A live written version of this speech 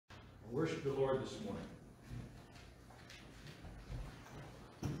worship the Lord this morning.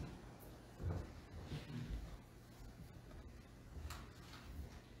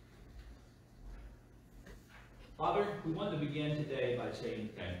 Father, we want to begin today by saying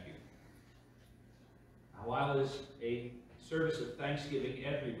thank you. Now, while it is a service of thanksgiving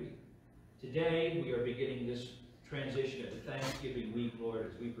every week, today we are beginning this transition of the Thanksgiving week, Lord,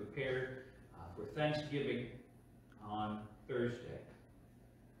 as we prepare for Thanksgiving on Thursday.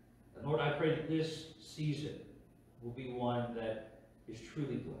 And Lord, I pray that this season will be one that is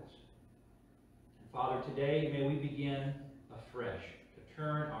truly blessed. And Father, today may we begin afresh to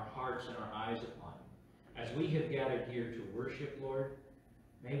turn our hearts and our eyes upon you. As we have gathered here to worship, Lord,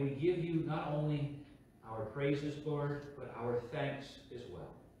 may we give you not only our praises, Lord, but our thanks as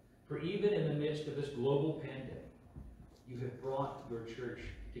well. For even in the midst of this global pandemic, you have brought your church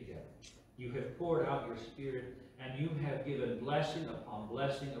together. You have poured out your Spirit, and you have given blessing upon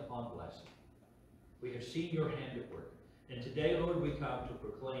blessing upon blessing. We have seen your hand at work. And today, Lord, we come to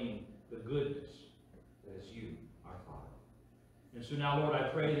proclaim the goodness that is you, our Father. And so now, Lord, I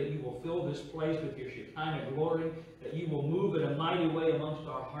pray that you will fill this place with your Shekinah glory, that you will move in a mighty way amongst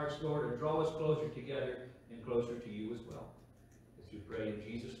our hearts, Lord, and draw us closer together and closer to you as well. As we pray in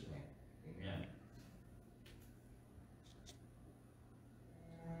Jesus' name, amen.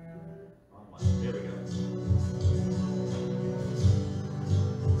 There we go.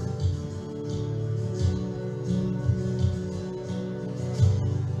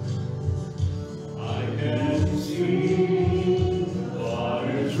 I can see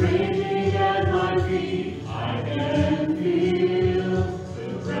waters raging at my feet. I can feel the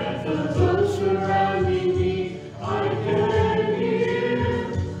breath of those surrounding me. I can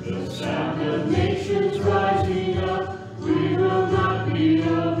hear the sound of nations rising up. We will not be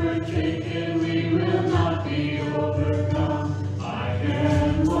overtaken. We will not be overcome. I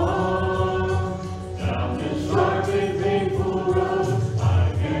can walk down this dark and painful road. I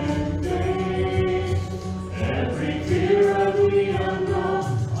can face every fear of the unknown.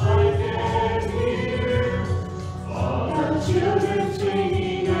 I can hear all the children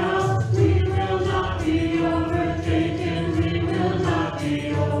singing out. We will not be overtaken. We will not be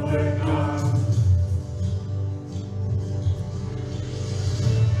overcome.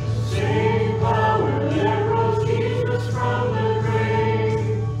 Same power that rose Jesus from the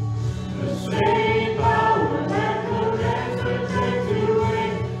grave, the same power that commands the dead to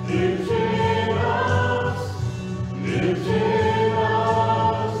wake, lives in us, lives in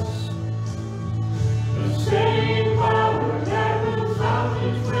us. The same power that moves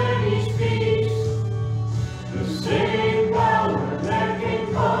mountains when he speaks, the same power that can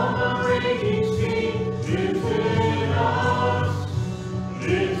calm a raging sea, lives in us,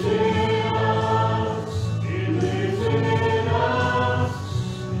 lives in us. It lives in us,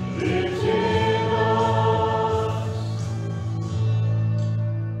 lives in us.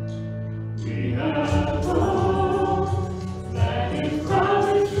 We have hope that his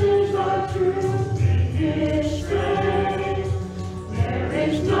promises are true. In his strength, there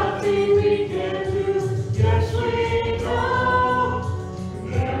is nothing we can do. Yes, we know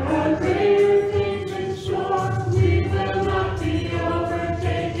there are greater things in store. We will not be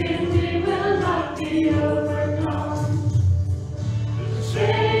overtaken. We will not be overcome. The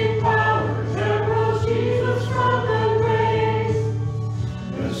same power that rose Jesus from the grave,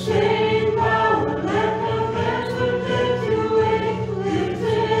 the same power that commands the dead to wake, lives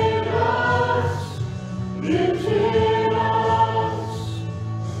in us, lives in us.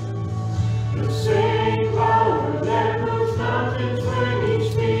 The same power that moves mountains when he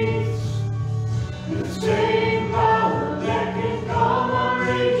speaks, the same power that can calm a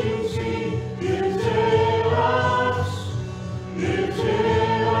raging sea, lives in us, lives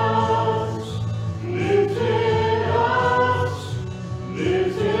in us, lives in us,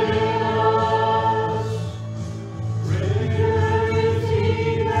 lives in us. Greater is he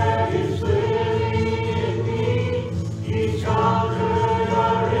that is living in me. He conquered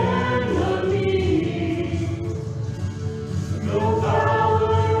our enemy. No power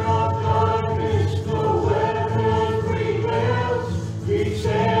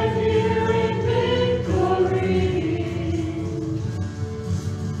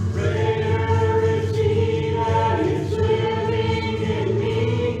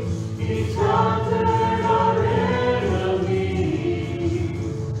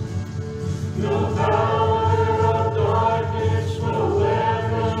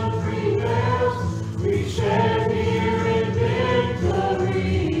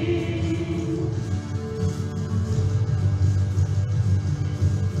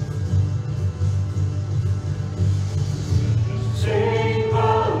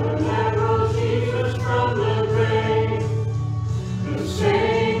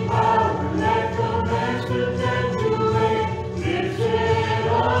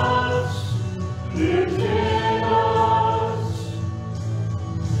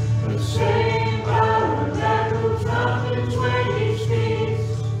same power that moves mountains when he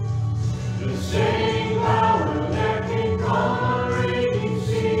speaks, the same power that can calm a raging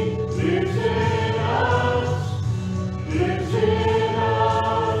sea, lives in us, lives in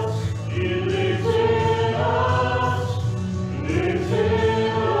us. It lives in us, lives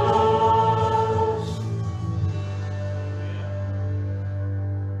in us.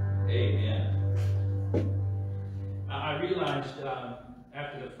 Amen. I realized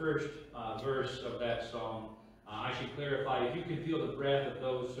after the first verse of that song, I should clarify, if you can feel the breath of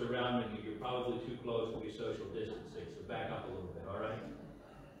those surrounding you, you're probably too close to be social distancing, so back up a little bit, all right?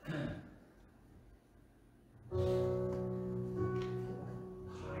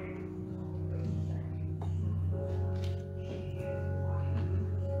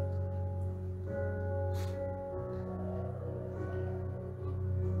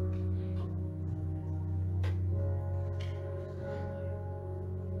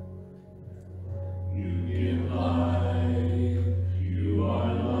 You give life, you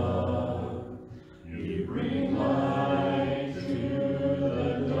are love, you bring light to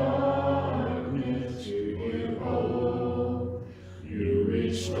the darkness, you give hope, you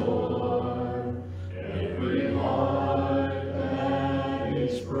restore every heart that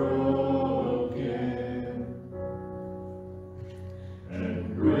is broken,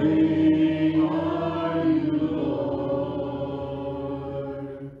 and great are you, Lord.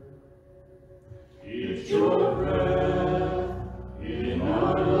 It's your breath in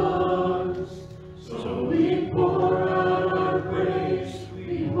our lungs, so we pour out our praise,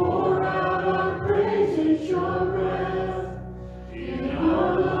 we pour out our praise. It's your breath in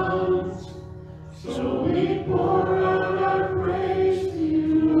our lungs,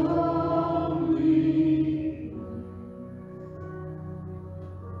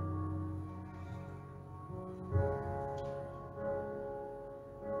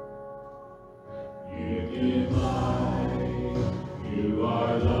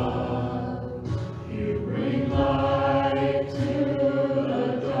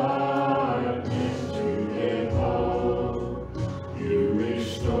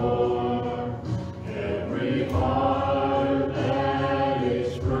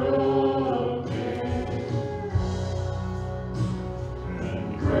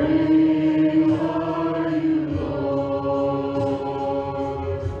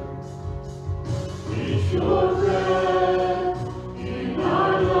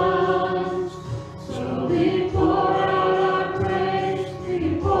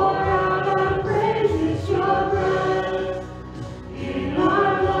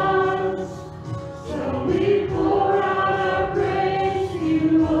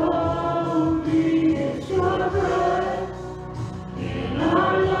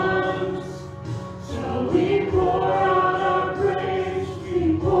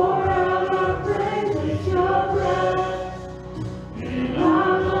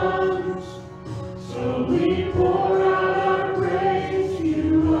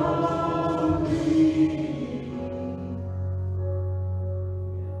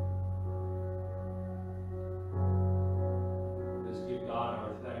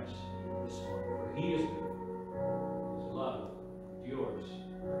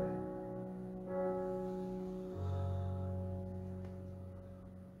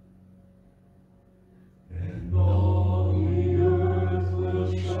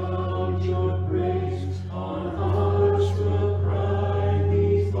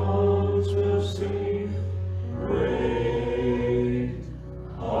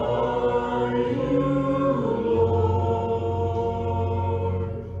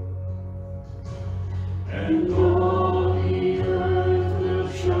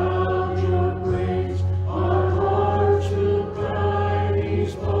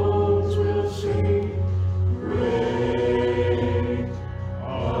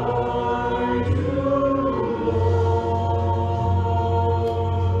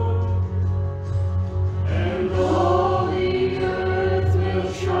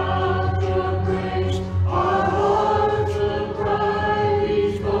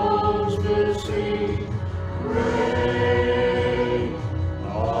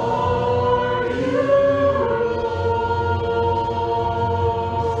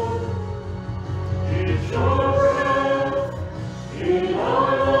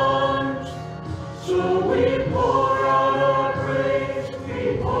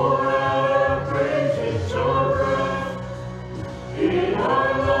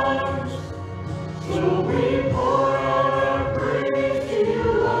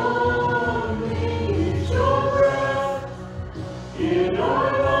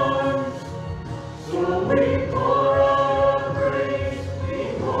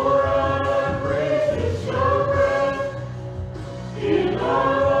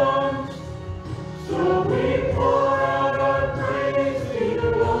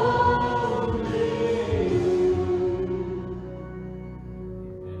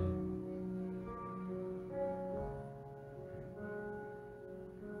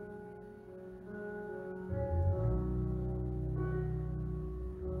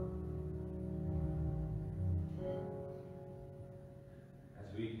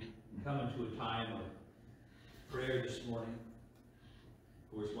 come into a time of prayer this morning.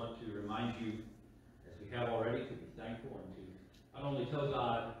 Of course, want to remind you, as we have already, to be thankful and to not only tell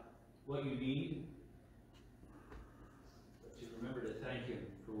God what you need, but to remember to thank Him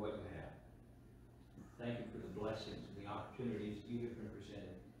for what you have. Thank Him for the blessings and the opportunities you have been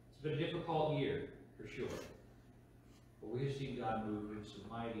presented. It's been a difficult year, for sure. But we have seen God move in some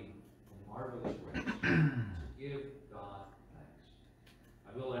mighty and marvelous ways to give God thanks.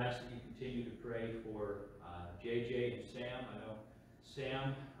 I will ask that you continue to pray for JJ and Sam. I know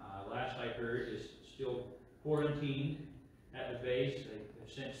Sam, last I heard, is still quarantined at the base. They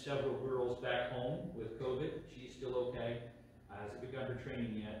have sent several girls back home with COVID. She's still okay. Hasn't begun her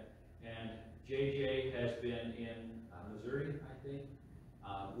training yet. And JJ has been in Missouri, I think,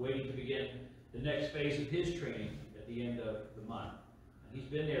 waiting to begin the next phase of his training at the end of the month. And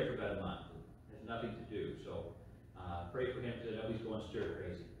he's been there for about a month. Has nothing to do. So pray for him, because I know he's going stir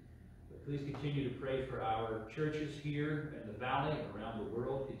crazy. But please continue to pray for our churches here in the valley and around the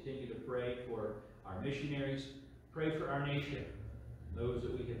world. Continue to pray for our missionaries. Pray for our nation, those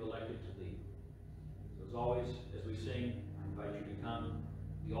that we have elected to lead. So as always, as we sing, I invite you to come.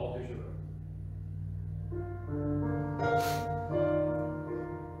 The altars are open.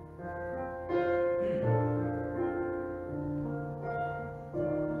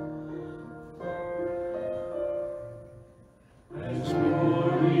 As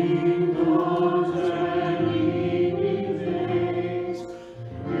morning dawns and evening fades,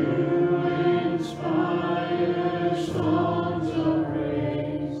 you inspire songs of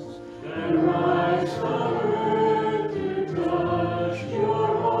praise that rise from earth to touch your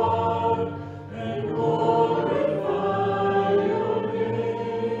heart and glorify your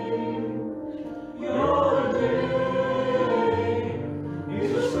name. Your name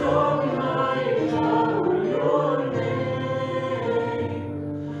is a strong and mighty tower. Your name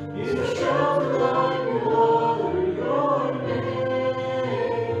is a shelter like no other. Your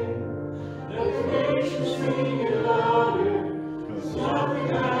name, let the nations sing it louder, 'cause nothing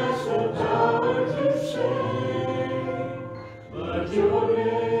has the power to save but your name.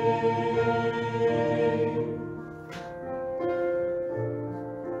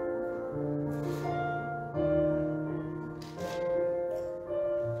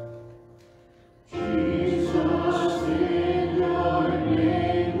 Jesus, in your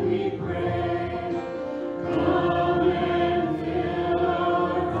name we pray. Come and fill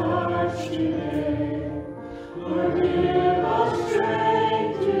our hearts today. Lord, give us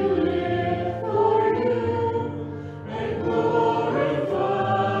strength to live for you and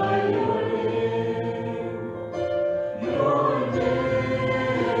glorify your name. Your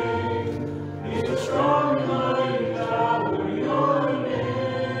name is a strong and mighty tower. Your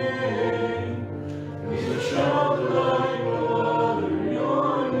name is a shelter like no other.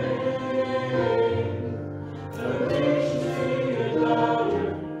 Your name, the nations sing it louder,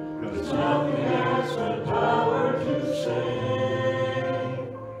 'cause nothing has the power to save.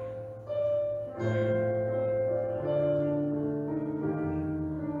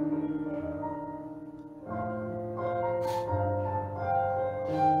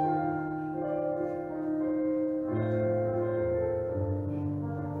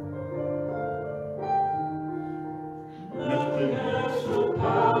 Nothing has the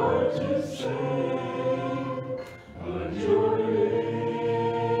power to save but your name.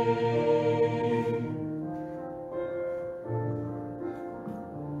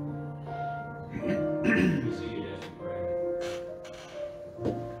 Be seated as we pray.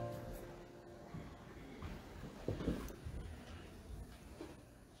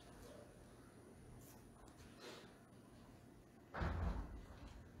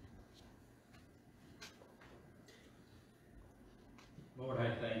 Lord, I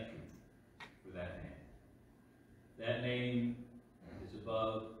thank you for that name. That name is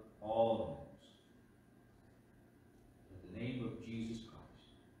above all names. At the name of Jesus Christ,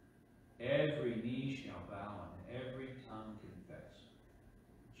 every knee shall bow and every tongue confess.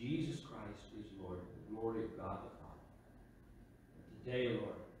 Jesus Christ is Lord, the glory of God the Father. And today,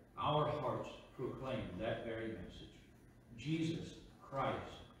 Lord, our hearts proclaim that very message. Jesus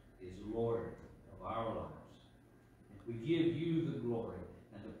Christ is Lord of our lives. We give you the glory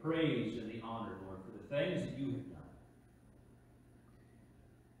and the praise and the honor, Lord, for the things that you have done.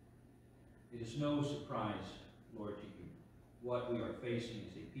 It is no surprise, Lord, to you what we are facing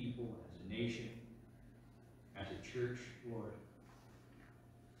as a people, as a nation, as a church, Lord.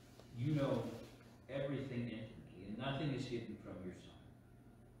 You know everything intimately, and nothing is hidden from your sight.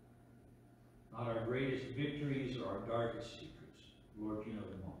 Not our greatest victories or our darkest secrets. Lord, you know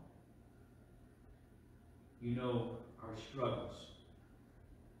them all. You know our struggles.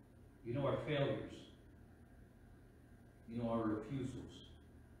 You know our failures. You know our refusals.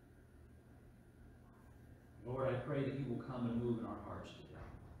 Lord, I pray that you will come and move in our hearts today.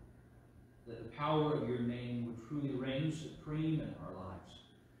 That the power of your name would truly reign supreme in our lives.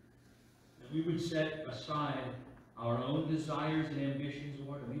 And we would set aside our own desires and ambitions,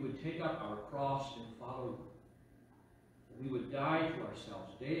 Lord, and we would take up our cross and follow you. That we would die to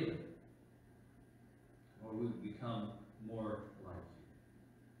ourselves daily, or we would become more like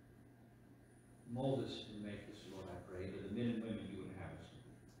you. Mold us and make us, Lord, I pray, to the men and women you would have us to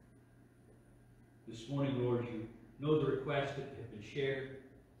be. This morning, Lord, you know the requests that have been shared.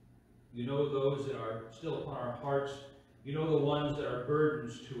 You know those that are still upon our hearts. You know the ones that are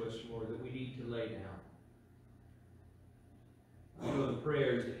burdens to us, Lord, that we need to lay down. You know the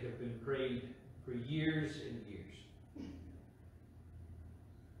prayers that have been prayed for years and years.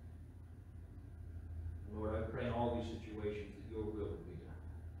 Lord, I pray in all these situations that your will would be done.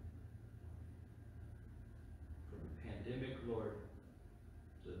 From the pandemic, Lord,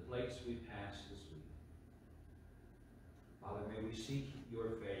 to the place we passed this week. Father, may we seek your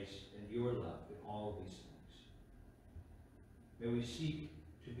face and your love in all of these things. May we seek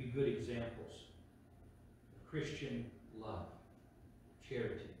to be good examples of Christian love,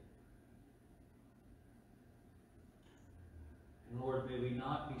 charity. And Lord, may we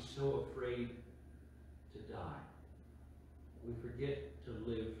not be so afraid to die that we forget to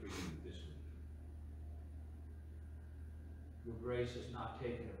live for you this week. Your grace has not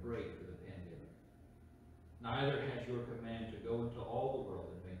taken a break for the pandemic. Neither has your command to go into all the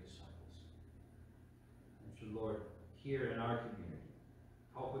world and make disciples. And so, Lord, here in our community,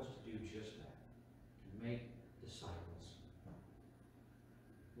 help us to do just that, to make disciples.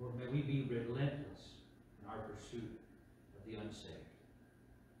 Lord, may we be relentless in our pursuit of the unsaved.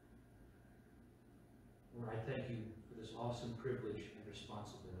 Lord, I thank you for this awesome privilege and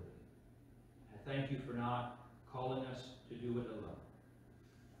responsibility. I thank you for not calling us to do it alone.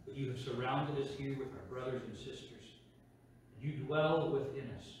 But you have surrounded us here with our brothers and sisters. And you dwell within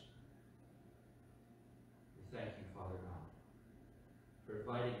us. We thank you, Father God, for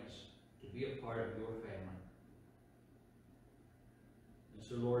inviting us to be a part of your family. And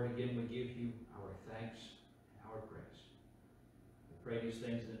so, Lord, again, we give you our thanks and our praise. We pray these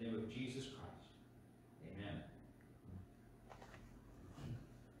things in the name of Jesus Christ. Amen.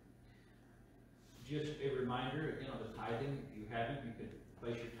 Just a reminder, again, on the tithing, if you haven't, you can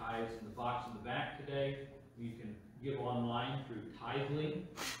place your tithes in the box in the back today. You can give online through Tithely,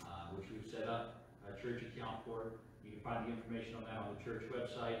 which we've set up a church account for. You can find the information on that on the church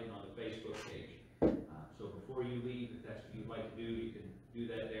website and on the Facebook page. So before you leave, if that's what you'd like to do, you can do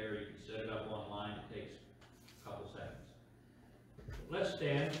that there. You can set it up online. It takes a couple seconds. Let's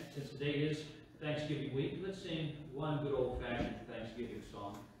stand, since today is Thanksgiving week. Let's sing one good old-fashioned Thanksgiving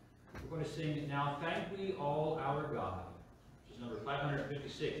song. We're going to sing Now Thank We All Our God, which is number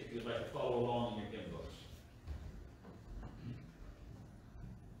 556, if you'd like to follow along in your hymn books.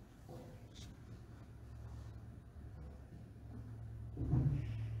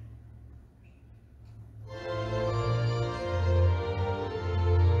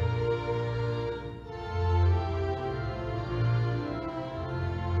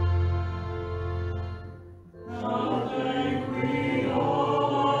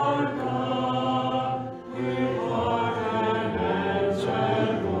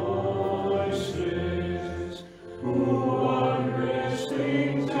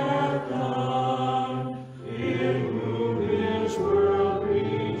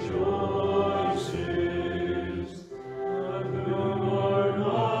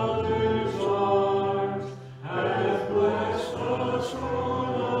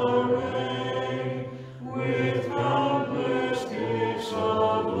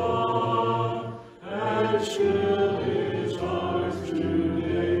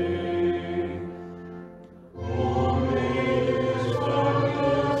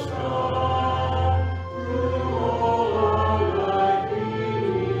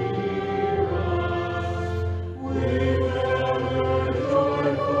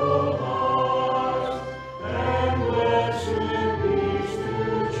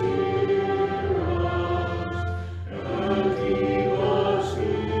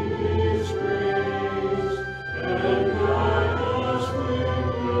 And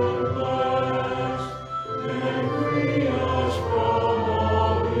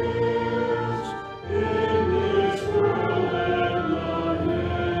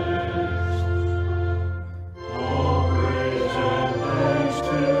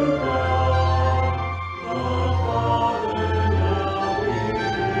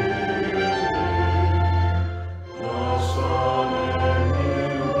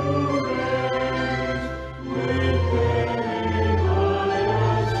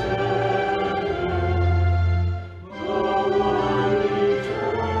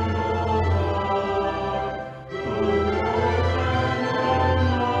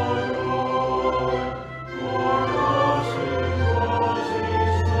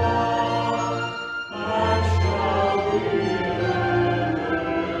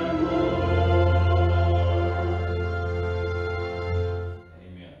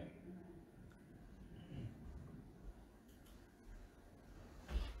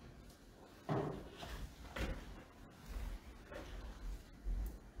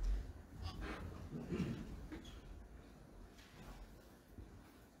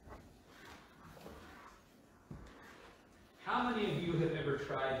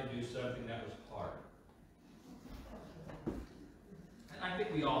tried to do something that was hard? And I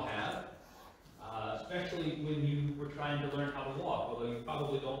think we all have, especially when you were trying to learn how to walk, although you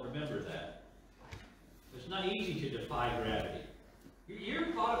probably don't remember that. It's not easy to defy gravity. You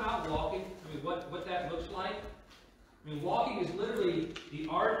ever thought about walking? I mean, what that looks like? I mean, walking is literally the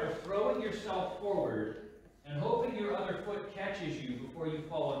art of throwing yourself forward and hoping your other foot catches you before you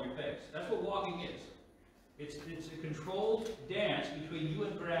fall on your face. That's what walking is. It's a controlled dance between you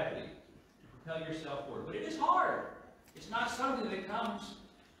and gravity to propel yourself forward. But it is hard. It's not something that comes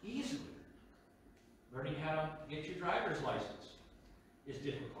easily. Learning how to get your driver's license is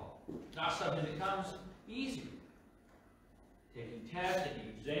difficult. It's not something that comes easy. Taking tests,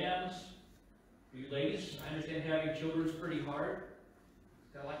 taking exams. For you ladies, I understand having children is pretty hard.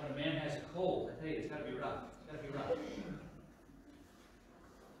 It's kind of like when a man has a cold. I tell you, it's got to be rough. It's got to be rough.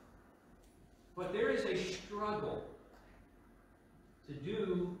 But there is a struggle to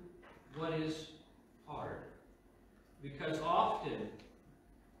do what is hard. Because often,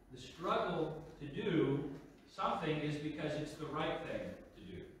 the struggle to do something is because it's the right thing to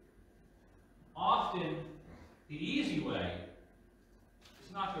do. Often, the easy way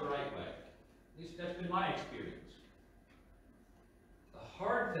is not the right way. At least that's been my experience. The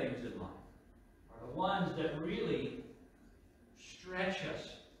hard things in life are the ones that really stretch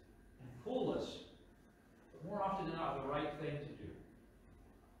us and pull us, but more often than not, the right thing to do.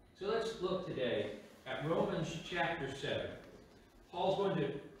 So let's look today at Romans chapter 7. Paul's going to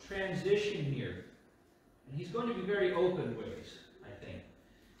transition here, and he's going to be very open with us, I think.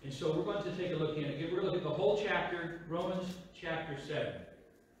 And so we're going to take a look in. We're going to look at the whole chapter, Romans chapter 7.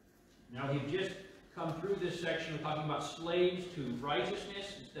 Now, we've just come through this section. We're talking about slaves to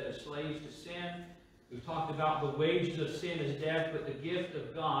righteousness instead of slaves to sin. We've talked about the wages of sin is death, but the gift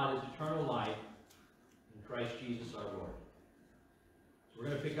of God is eternal life in Christ Jesus our Lord. So we're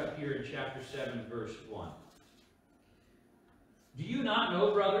going to pick up here in chapter 7, verse 1. Do you not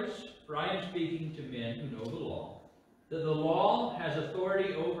know, brothers, for I am speaking to men who know the law, that the law has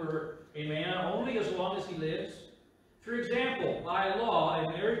authority over a man only as long as he lives? For example, by law, a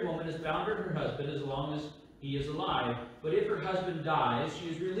married woman is bound to her husband as long as he is alive, but if her husband dies, she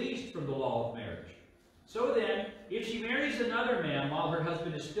is released from the law of marriage. So then, if she marries another man while her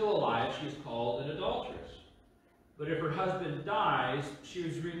husband is still alive, she is called an adulteress. But if her husband dies, she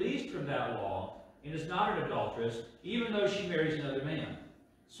is released from that law and is not an adulteress, even though she marries another man.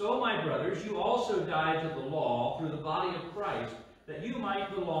 So, my brothers, you also died to the law through the body of Christ, that you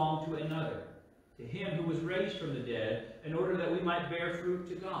might belong to another, to him who was raised from the dead, in order that we might bear fruit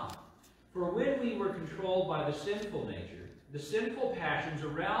to God. For when we were controlled by the sinful nature, the sinful passions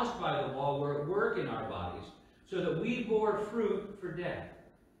aroused by the law were at work in our bodies, so that we bore fruit for death.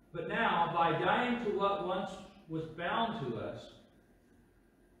 But now, by dying to what once was bound to us,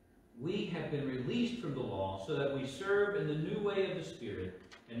 we have been released from the law, so that we serve in the new way of the Spirit,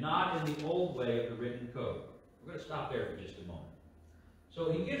 and not in the old way of the written code. We're going to stop there for just a moment.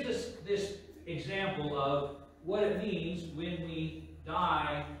 So he gives us this example of what it means when we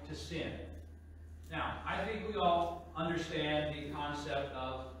die to sin. Now, I think we all understand the concept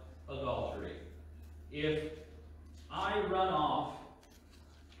of adultery. If I run off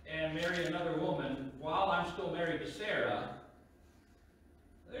and marry another woman while I'm still married to Sarah,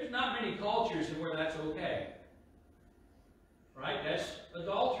 there's not many cultures where that's okay. Right? That's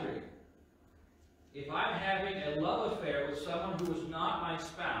adultery. If I'm having a love affair with someone who is not my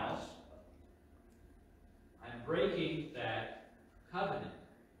spouse, I'm breaking that covenant.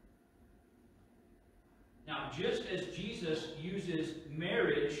 Now, just as Jesus uses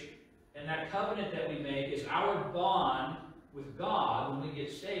marriage and that covenant that we make is our bond with God when we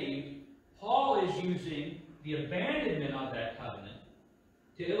get saved, Paul is using the abandonment of that covenant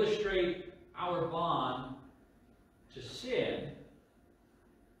to illustrate our bond to sin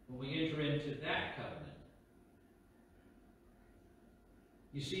when we enter into that covenant.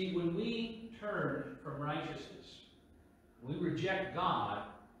 You see, when we turn from righteousness, when we reject God,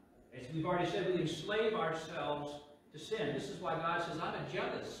 as we've already said, we enslave ourselves to sin. This is why God says, I'm a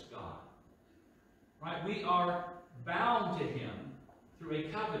jealous God. Right? We are bound to him through a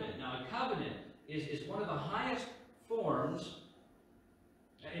covenant. Now, a covenant is one of the highest forms,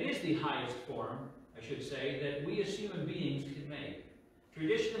 it is the highest form, I should say, that we as human beings can make.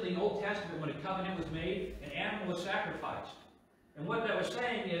 Traditionally, in the Old Testament, when a covenant was made, an animal was sacrificed. And what that was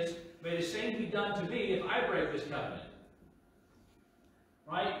saying is, may the same be done to me if I break this covenant.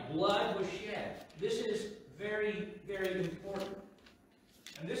 Right? Blood was shed. This is very, very important.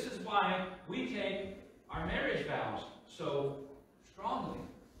 And this is why we take our marriage vows so strongly.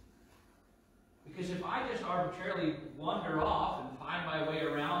 Because Because if I just arbitrarily wander off and find my way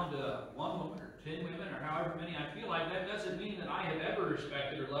around one woman or 10 women or however many I feel like, that doesn't mean that I have ever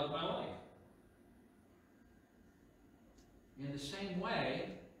respected or loved my wife. In the same way,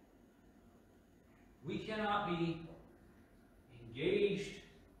 we cannot be engaged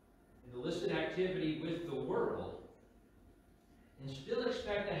in illicit activity with the world and still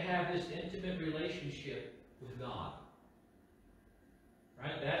expect to have this intimate relationship with God.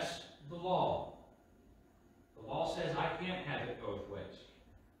 Right? That's the law. The law says I can't have it both ways.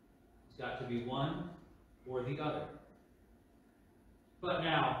 It's got to be one or the other. But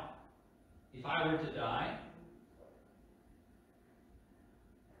now, if I were to die,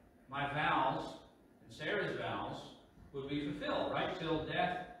 my vows and Sarah's vows would be fulfilled, right? Till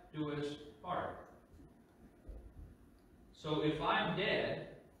death do us part. So if I'm dead,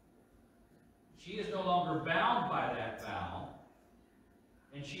 she is no longer bound by that vow,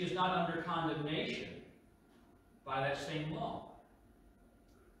 and she is not under condemnation by that same law.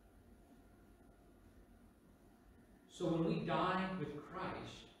 So when we die with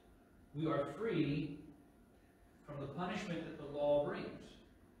Christ, we are free from the punishment that the law brings.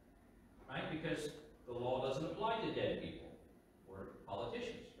 Right? Because the law doesn't apply to dead people or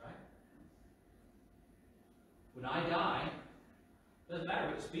politicians, right? When I die, it doesn't matter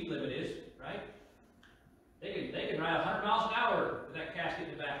what the speed limit is, right? They can ride 100 miles an hour with that casket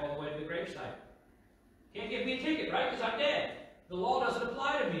in the back all the way to the gravesite. Can't give me a ticket, right? Because I'm dead. The law doesn't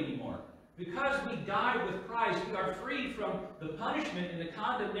apply to me anymore. Because we died with Christ, we are freed from the punishment and the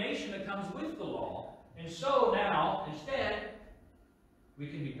condemnation that comes with the law. And so now, instead, we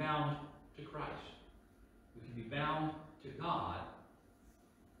can be bound to Christ. We can be bound to God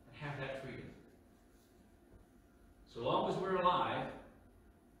and have that freedom. So long as we're alive,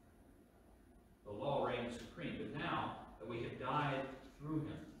 the law reigns supreme. But now that we have died through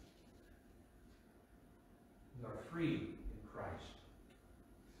him, we are free in Christ.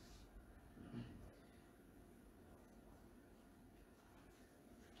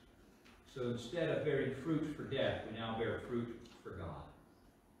 So instead of bearing fruit for death, we now bear fruit for God.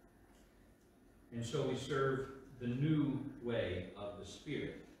 And so we serve the new way of the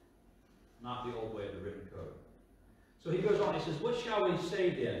Spirit, not the old way of the written code. So he goes on, he says, what shall we say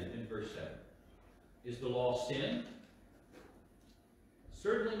then in verse 7? Is the law sin?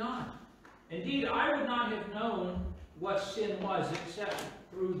 Certainly not. Indeed, I would not have known what sin was except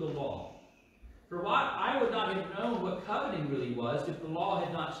through the law. For what I would not have known what coveting really was if the law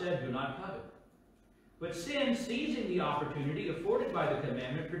had not said, do not covet. But sin, seizing the opportunity afforded by the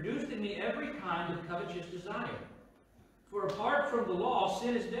commandment, produced in me every kind of covetous desire. For apart from the law,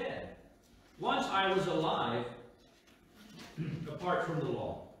 sin is dead. Once I was alive apart from the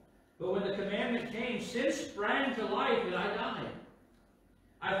law. But when the commandment came, sin sprang to life and I died.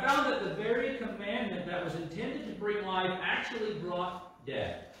 I found that the very commandment that was intended to bring life actually brought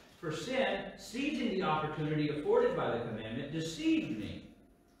death. For sin, seizing the opportunity afforded by the commandment, deceived me,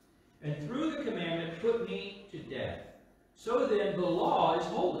 and through the commandment put me to death. So then the law is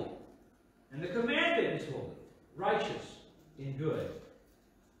holy, and the commandment is holy, righteous, and good.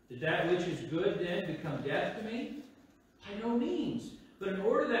 Did that which is good then become death to me? By no means. But in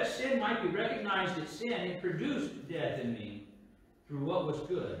order that sin might be recognized as sin, it produced death in me through what was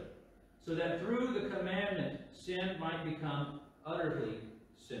good, so that through the commandment sin might become utterly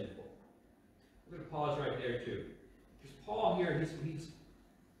sinful. We're going to pause right there too. Because Paul here,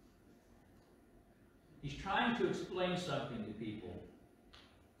 he's trying to explain something to people.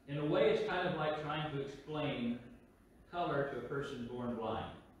 In a way, it's kind of like trying to explain color to a person born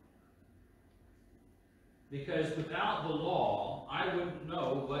blind. Because without the law, I wouldn't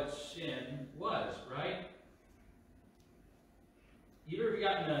know what sin was, right? You ever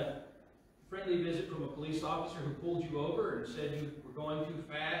gotten a friendly visit from a police officer who pulled you over and said you were going too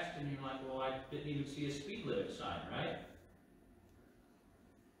fast, and you're like, well, I didn't even see a speed limit sign, right?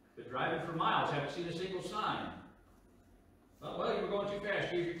 But driving for miles, haven't seen a single sign. Well, you were going too fast,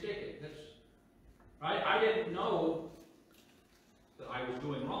 here's your ticket. That's right? I didn't know that I was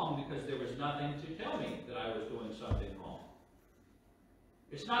doing wrong because there was nothing to tell me that I was doing something wrong.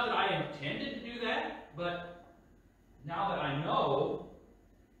 It's not that I intended to do that, but now that I know,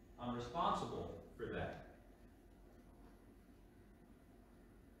 I'm responsible for that.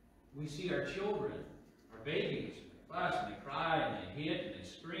 We see our children, our babies, they fuss and they cry and they hit and they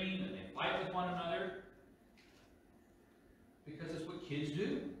scream and they fight with one another because it's what kids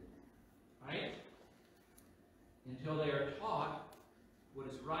do, right? Until they are taught what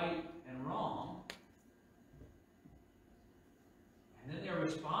is right and wrong, and then they're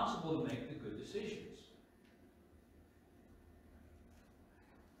responsible to make the good decisions.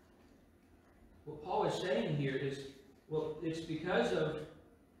 what Paul is saying here is, well, it's because of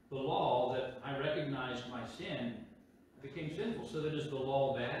the law that I recognized my sin, I became sinful. So that is the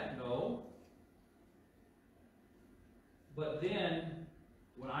law bad? No. But then,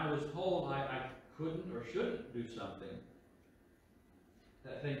 when I was told I couldn't or shouldn't do something,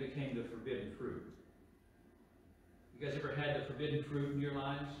 that thing became the forbidden fruit. You guys ever had the forbidden fruit in your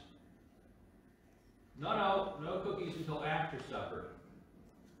lives? No cookies until after supper.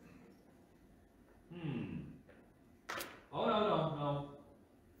 Oh, no.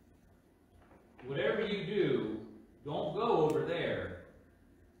 Whatever you do, don't go over there.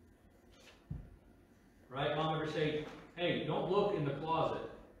 Right? Mom ever say, hey, don't look in the closet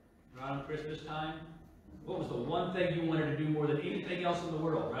around Christmas time? What was the one thing you wanted to do more than anything else in the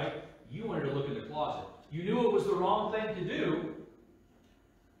world, right? You wanted to look in the closet. You knew it was the wrong thing to do,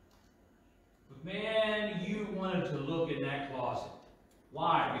 but man, you wanted to look in that closet.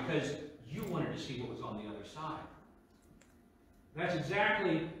 Why? Because you wanted to see what was on the other side. That's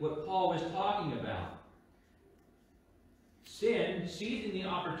exactly what Paul was talking about. Sin, seizing the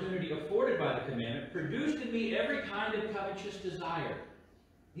opportunity afforded by the commandment, produced in me every kind of covetous desire.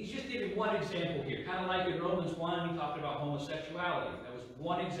 He's just giving one example here. Kind of like in Romans 1, he talked about homosexuality. That was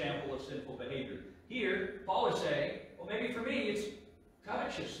one example of sinful behavior. Here, Paul is saying, well, maybe for me it's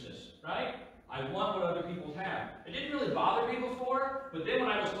covetousness, right? I want what other people have. It didn't really bother me before, but then when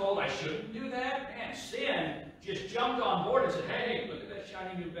I was told I shouldn't do that, man, sin just jumped on board and said, hey, look at that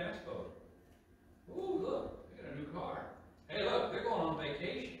shiny new bass boat. Ooh, look, they got a new car. Hey, look, they're going on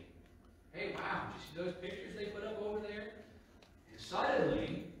vacation. Hey, wow, did you see those pictures they put up over there? And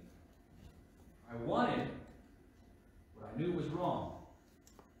suddenly, I wanted what I knew was wrong.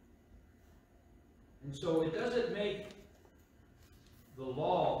 And so it doesn't make the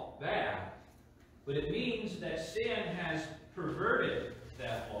law bad, but it means that sin has perverted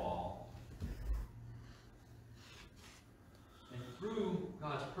that law. And through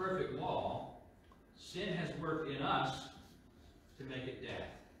God's perfect law, sin has worked in us to make it death.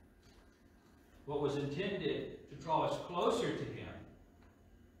 What was intended to draw us closer to Him,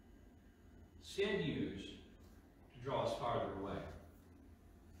 sin used to draw us farther away.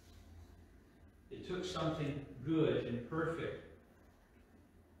 It took something good and perfect,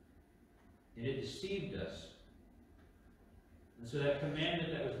 and it deceived us. And so that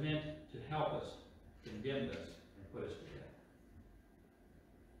commandment that was meant to help us condemned us and put us to death.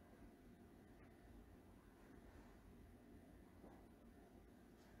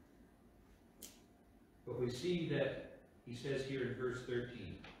 But we see that he says here in verse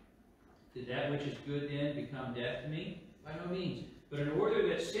 13, did that which is good then become death to me? By no means. But in order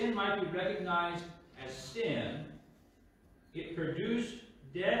that sin might be recognized as sin, it produced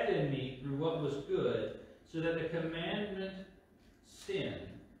death in me through what was good, so that the commandment sin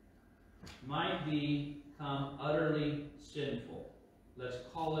might become utterly sinful. Let's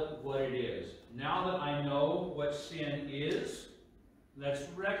call it what it is. Now that I know what sin is, let's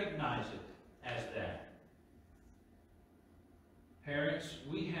recognize it as that. Parents,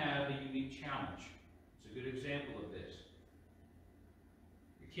 we have a unique challenge. It's a good example of this.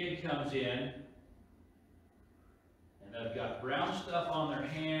 Your kid comes in, and they've got brown stuff on their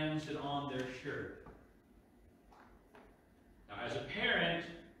hands and on their shirt. Now, as a parent,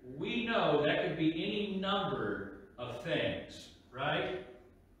 we know that could be any number of things, right?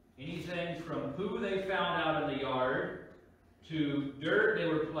 Anything from poo they found out in the yard, to dirt they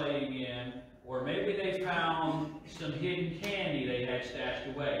were playing in, or maybe they found some hidden candy they had stashed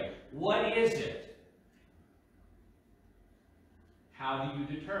away. What is it? How do you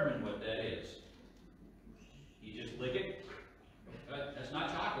determine what that is? You just lick it? That's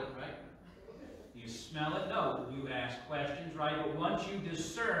not chocolate, right? You smell it? No. You ask questions, right? But once you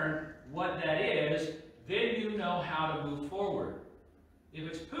discern what that is, then you know how to move forward. If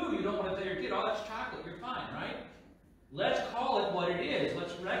it's poo, you don't want to tell your kid, oh, that's chocolate, you're fine, right? Let's call it what it is.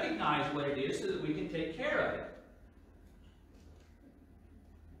 Let's recognize what it is so that we can take care of it.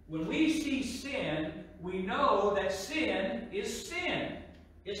 When we see sin, we know that sin is sin.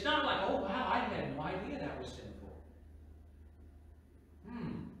 It's not like, oh, wow, I had no idea that was sinful.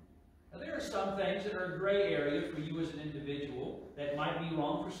 Now, there are some things that are a gray area for you as an individual that might be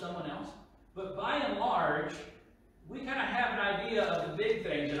wrong for someone else. But by and large, we kind of have an idea of the big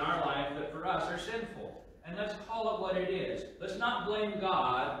things in our life that for us are sinful. And let's call it what it is. Let's not blame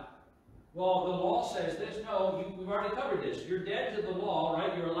God. Well, the law says this. No, we've already covered this. You're dead to the law,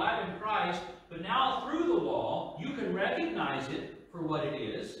 right? You're alive in Christ. But now through the law, you can recognize it for what it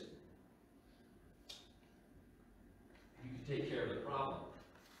is. You can take care of the problem.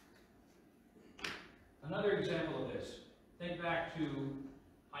 Another example of this. Think back to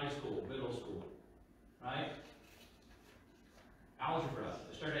high school, middle school. right? Algebra.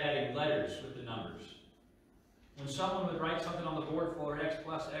 I started adding letters with the numbers. When someone would write something on the board for x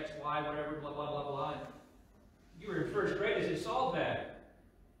plus x, y, whatever, blah, blah, blah, blah, you were in first grade, they said, solve that.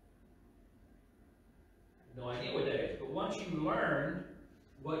 No idea what that is. But once you learned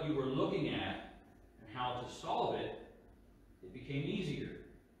what you were looking at and how to solve it, it became easier.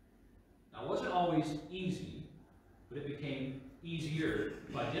 Now, it wasn't always easy, but it became easier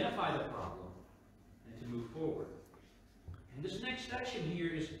to identify the problem and to move forward. And this next section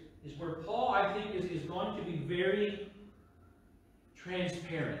here is where Paul, I think, is going to be very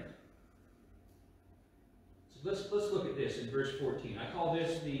transparent. So let's look at this in verse 14. I call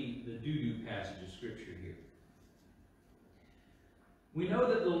this the doo-doo passage of Scripture here. We know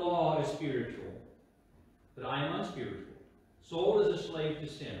that the law is spiritual, but I am unspiritual, sold as a slave to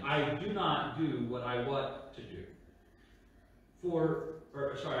sin. I do not do what I want to do.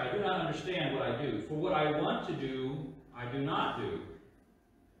 I do not understand what I do. For what I want to do, I do not do.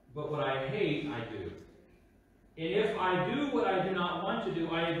 But what I hate, I do. And if I do what I do not want to do,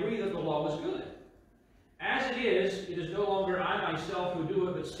 I agree that the law is good. As it is no longer I myself who do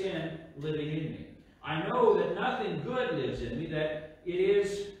it, but sin living in me. I know that nothing good lives in me, that it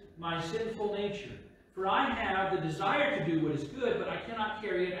is my sinful nature. For I have the desire to do what is good, but I cannot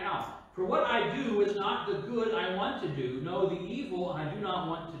carry it out. For what I do is not the good I want to do. No, the evil I do not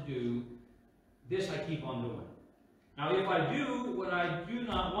want to do, this I keep on doing. Now, if I do what I do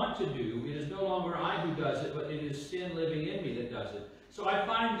not want to do, it is no longer I who does it, but it is sin living in me that does it. So I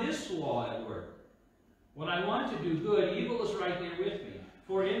find this law at work. When I want to do good, evil is right there with me.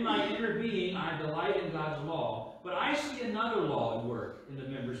 For in my inner being I delight in God's law, but I see another law at work in the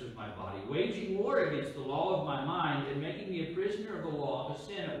members of my body, waging war against the law of my mind and making me a prisoner of the law of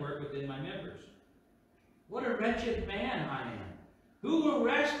sin at work within my members. What a wretched man I am! Who will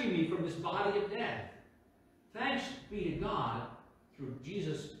rescue me from this body of death? Thanks be to God through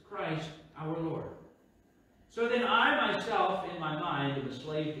Jesus Christ our Lord. So then I myself in my mind am a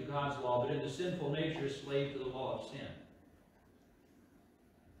slave to God's law, but in the sinful nature a slave to the law of sin.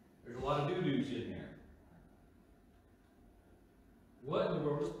 There's a lot of doo-doos in there. What in the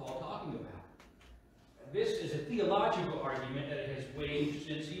world is Paul talking about? This is a theological argument that has waged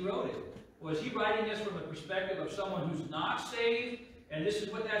since he wrote it. Was he writing this from the perspective of someone who's not saved, and this is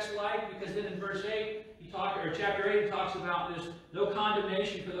what that's like? Because then in verse 8, chapter 8, he talks about this, no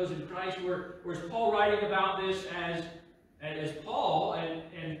condemnation for those in Christ. Whereas Paul writing about this as Paul,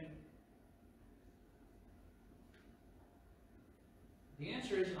 and the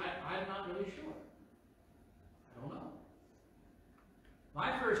answer is, I'm not really sure. I don't know.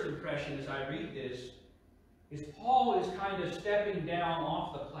 My first impression as I read this is Paul is kind of stepping down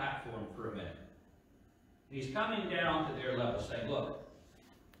off the platform for a minute. He's coming down to their level, saying, look,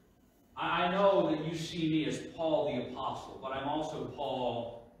 I know that you see me as Paul the Apostle, but I'm also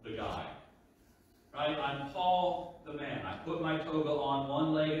Paul the guy. Right? I'm Paul the man. I put my toga on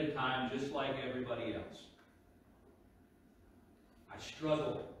one leg at a time, just like everybody else. I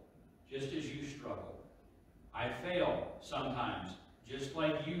struggle, just as you struggle. I fail sometimes, just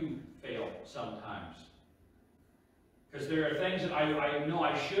like you fail sometimes. Because there are things that I know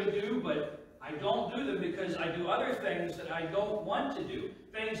I should do, but I don't do them because I do other things that I don't want to do.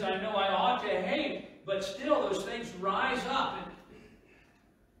 Things I know I ought to hate, but still those things rise up.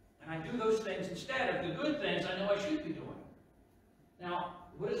 And I do those things instead of the good things I know I should be doing. Now,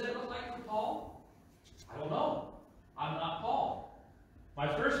 what does that look like for Paul? I don't know. I'm not Paul. My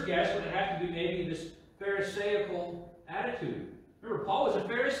first guess would have to be maybe this Pharisaical attitude. Remember, Paul was a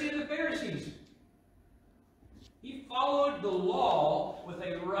Pharisee of the Pharisees. He followed the law with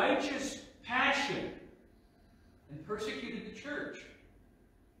a righteous passion and persecuted the church.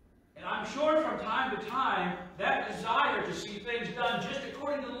 And I'm sure from time to time, that desire to see things done just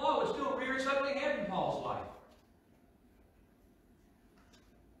according to the law would still rear its ugly head in Paul's life.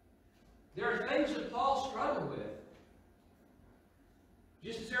 There are things that Paul struggled with,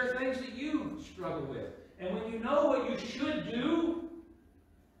 just as there are things that you struggle with. And when you know what you should do,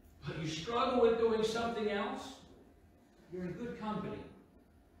 but you struggle with doing something else, you're in good company.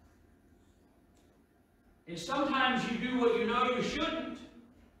 And sometimes you do what you know you shouldn't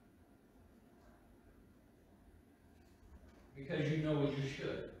because you know what you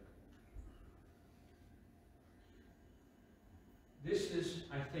should. This is,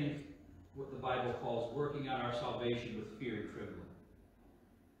 I think, what the Bible calls working out our salvation with fear and trembling.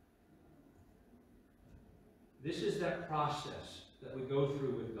 This is that process that we go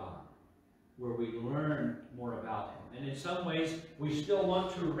through with God, where we learn more about Him. And in some ways, we still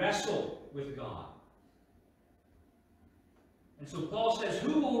want to wrestle with God. And so Paul says,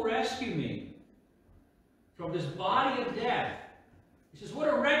 who will rescue me from this body of death. He says,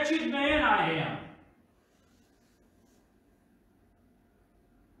 what a wretched man I am.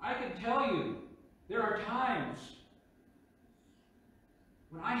 I can tell you, there are times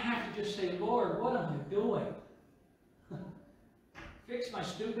when I have to just say, Lord, what am I doing? Fix my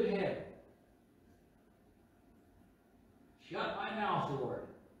stupid head. Shut my mouth, Lord.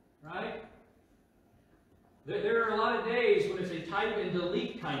 Right? There are a lot of days when it's a type and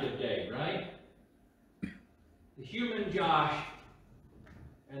delete kind of day, right? The human Josh,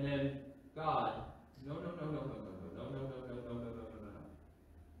 and then God. No, no, no, no, no, no, no, no, no, no, no, no, no, no, no,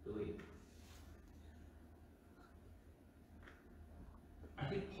 no. Delete. I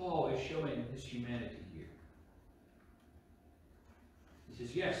think Paul is showing his humanity here. He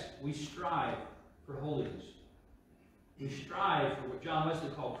says, yes, we strive for holiness. We strive for what John Wesley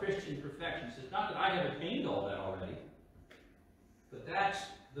called Christian perfection. He says, not that I have attained all that already, but that's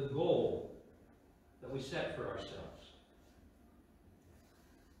the goal that we set for ourselves.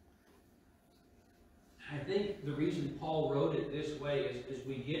 I think the reason Paul wrote it this way is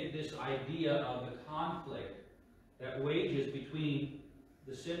we get this idea of the conflict that wages between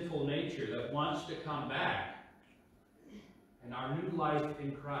the sinful nature that wants to come back and our new life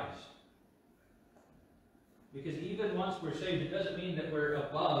in Christ. Because even once we're saved, it doesn't mean that we're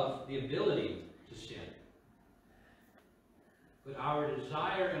above the ability to sin. But our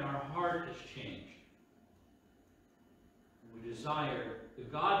desire and our heart has changed. And we desire the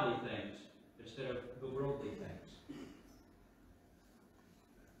godly things instead of the worldly things.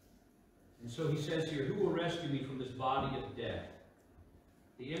 And so he says here, who will rescue me from this body of death?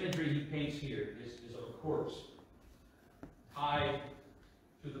 The imagery he paints here is of a corpse tied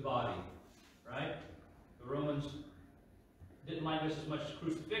to the body, right? The Romans didn't like this as much as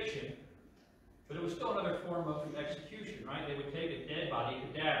crucifixion, but it was still another form of execution, right? They would take a dead body,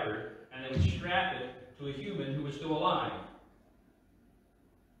 a cadaver, and they would strap it to a human who was still alive.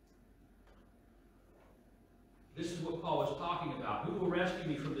 This is what Paul was talking about. Who will rescue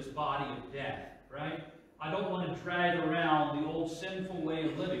me from this body of death, right? I don't want to drag around the old sinful way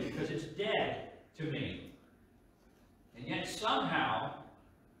of living because it's dead to me. And yet somehow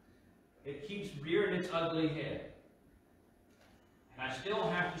it keeps rearing its ugly head. And I still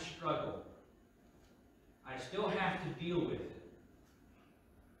have to struggle. I still have to deal with it.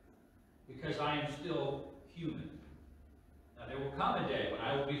 Because I am still human. Now there will come a day when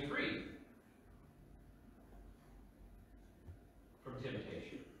I will be free from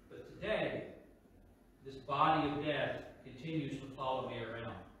temptation. But today, this body of death continues to follow me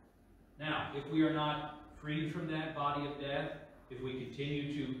around. Now, if we are not freed from that body of death, if we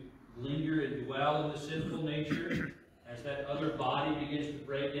continue to linger and dwell in the sinful nature, as that other body begins to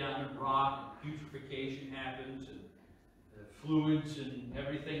break down and rot, and putrefaction happens, and fluids and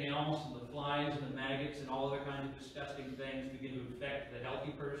everything else, and the flies and the maggots and all other kinds of disgusting things begin to affect the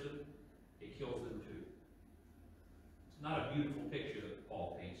healthy person, it kills them too. It's not a beautiful picture that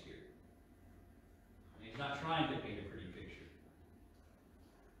Paul paints here. He's not trying to paint a pretty picture.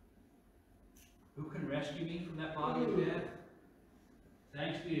 Who can rescue me from that body of death?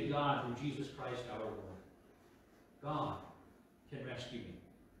 Thanks be to God through Jesus Christ our Lord. God can rescue me.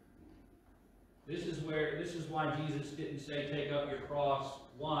 This is why Jesus didn't say take up your cross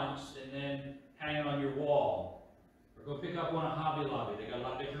once and then hang it on your wall. Or go pick up one at Hobby Lobby. They got a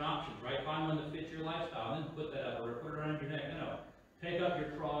lot of different options, right? Find one that fits your lifestyle and then put that up or put it around your neck. No. Take up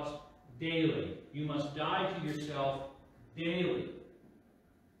your cross daily. You must die to yourself daily.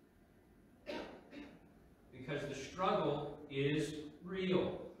 Because the struggle is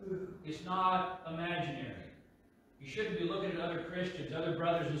real. It's not imaginary. You shouldn't be looking at other Christians, other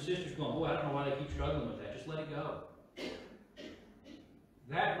brothers and sisters going, boy, I don't know why they keep struggling with that. Just let it go.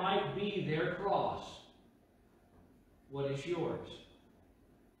 That might be their cross. What is yours?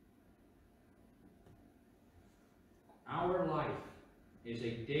 Our life is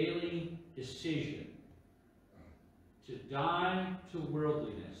a daily decision to die to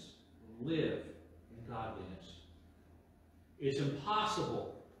worldliness, live in godliness. It's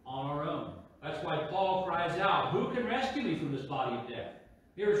impossible on our own. That's why Paul cries out, who can rescue me from this body of death?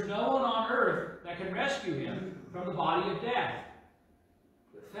 There is no one on earth that can rescue him from the body of death.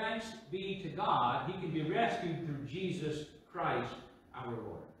 But thanks be to God, he can be rescued through Jesus Christ our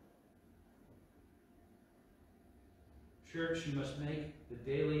Lord. Church, you must make the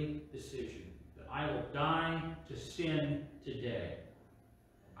daily decision that I will die to sin today.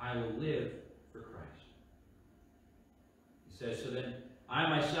 I will live for Christ. He says, so then I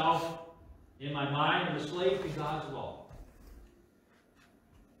myself, in my mind, am a slave to God's law.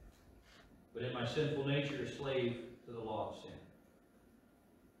 But in my sinful nature, a slave to the law of sin.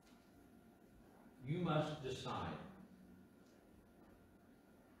 You must decide.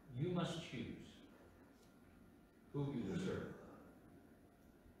 You must choose who you will serve.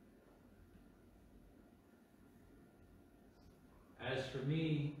 As for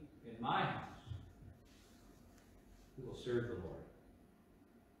me in my house, we will serve the Lord.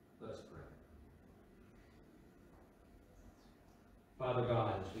 Let us pray. Father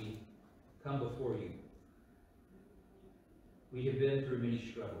God, as we come before you, we have been through many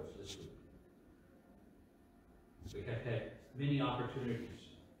struggles this week. We have had many opportunities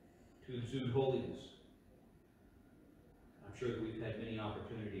to exude holiness. I'm sure that we've had many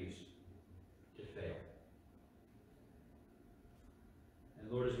opportunities to fail.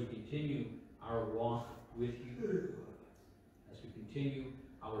 And Lord, as we continue our walk with you, as we continue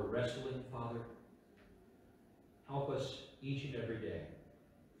our wrestling, Father, help us each and every day,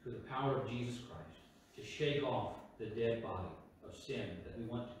 through the power of Jesus Christ, to shake off the dead body of sin that we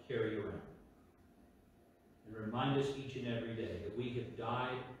want to carry around. And remind us each and every day that we have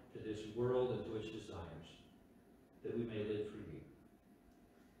died to this world and to its desires, that we may live for you.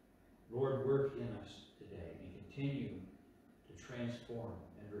 Lord, work in us today and continue to transform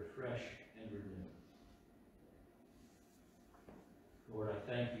and refresh and renew. Lord, I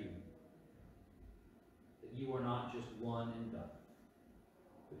thank you that you are not just one and done,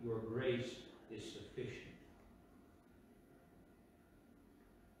 but your grace is sufficient.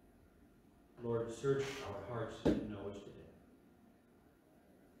 Lord, search our hearts and know us today.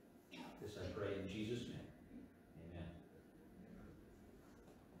 This I pray in Jesus' name. Amen.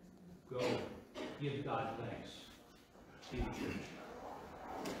 Go, give God thanks. Be the church.